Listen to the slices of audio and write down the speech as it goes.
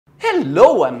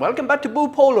Hello and welcome back to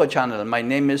Boopolo channel. My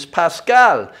name is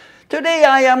Pascal. Today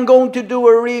I am going to do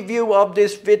a review of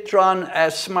this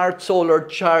Victron smart solar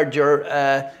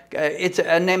charger. It's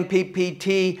an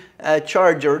MPPT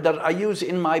charger that I use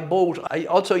in my boat. I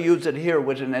also use it here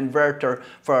with an inverter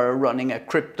for running a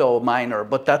crypto miner,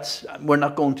 but we're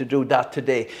not going to do that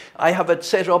today. I have it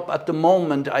set up at the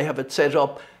moment. I have it set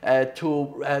up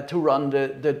to run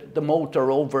the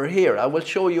motor over here. I will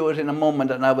show you it in a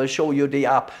moment, and I will show you the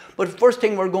app. But the first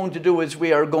thing we're going to do is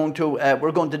we're going to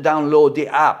download the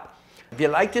app. If you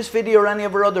like this video or any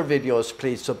of our other videos,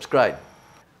 please subscribe.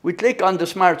 We click on the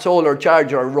smart solar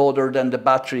charger rather than the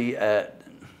battery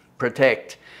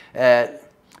protect.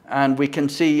 And we can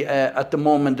see at the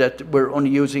moment that we're only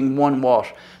using 1 watt.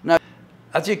 Now,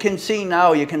 as you can see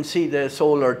now, you can see the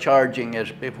solar charging it,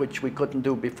 which we couldn't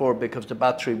do before because the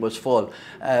battery was full.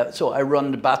 So I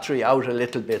run the battery out a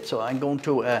little bit. So I'm going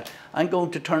to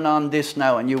turn on this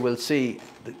now, and you will see.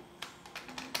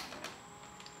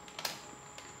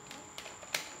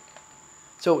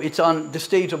 So it's on the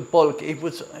state of bulk. It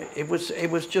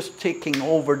was just taking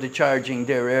over the charging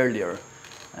there earlier,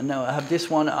 and now I have this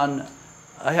one on.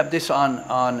 I have this on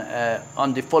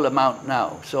the full amount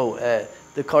now. So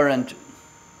the current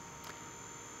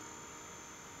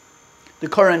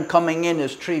coming in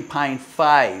is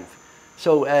 3.5.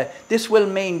 So this will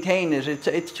maintain it.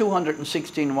 It's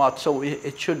 216 watts, so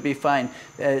it should be fine.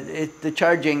 The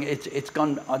charging it's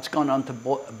gone onto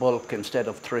bulk instead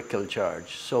of trickle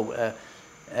charge. So.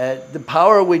 The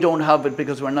power, we don't have it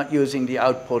because we're not using the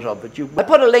output of it. I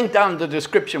put a link down in the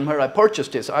description where I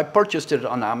purchased this. I purchased it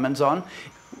on Amazon.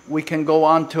 We can go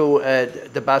on to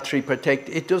the battery protect.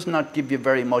 It does not give you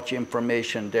very much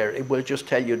information there. It will just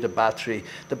tell you the battery.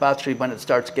 The battery, when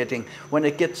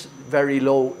it gets very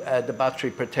low, the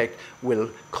battery protect will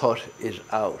cut it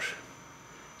out.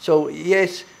 So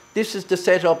yes, this is the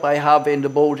setup I have in the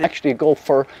boat. Actually go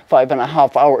for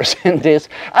 5.5 hours in this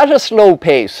at a slow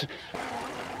pace.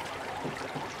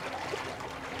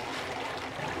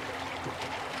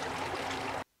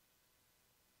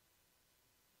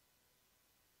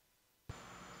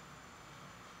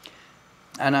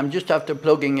 And I'm just after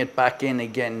plugging it back in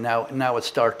again now. Now it's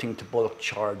starting to bulk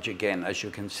charge again, as you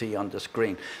can see on the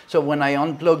screen. So when I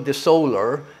unplug the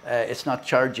solar, it's not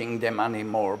charging them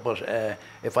anymore. But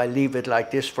if I leave it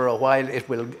like this for a while, it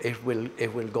will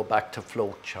go back to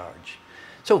float charge.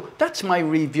 So that's my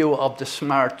review of the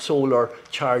smart solar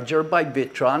charger by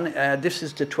Victron. This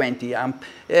is the 20 amp.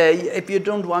 If you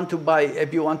wanted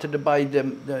to buy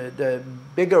the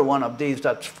bigger one of these,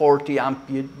 that's 40 amp.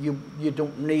 You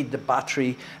don't need the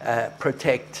battery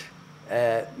protect.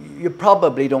 You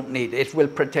probably don't need it. It will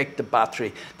protect the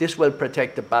battery. This will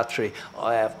protect the battery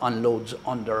on loads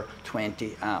under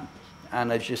 20 amp.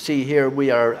 And as you see here,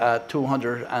 we are at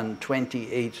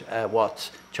 228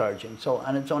 watts charging. So,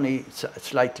 and it's only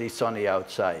slightly sunny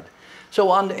outside.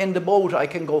 So in the boat, I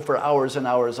can go for hours and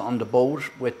hours on the boat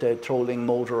with the trolling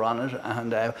motor on it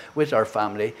and with our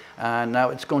family. And now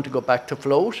it's going to go back to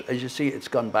float. As you see, it's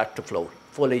gone back to float,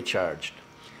 fully charged.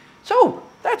 So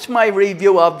that's my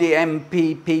review of the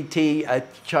MPPT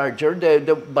charger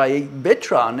by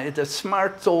Victron. It's a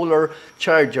smart solar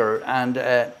charger,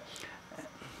 and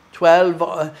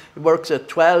 12, it works at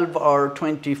 12 or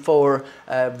 24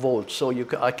 volts. So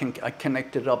I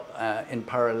connect it up in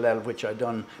parallel, which I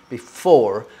done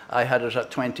before. I had it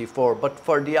at 24, but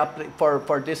for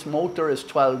this motor is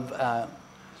 12.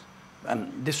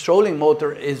 This trolling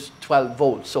motor is 12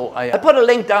 volts. So I put a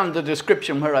link down in the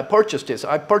description where I purchased this.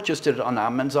 I purchased it on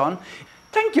Amazon.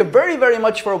 Thank you very, very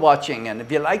much for watching. And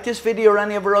if you like this video or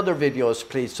any of our other videos,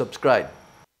 please subscribe.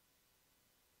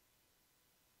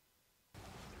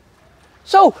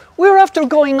 So we're after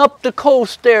going up the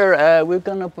coast there. We've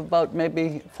gone up about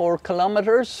maybe 4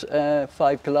 kilometers,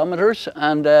 5 kilometers,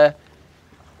 and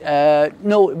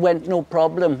no, it went no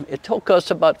problem. It took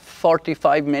us about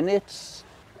 45 minutes.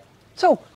 So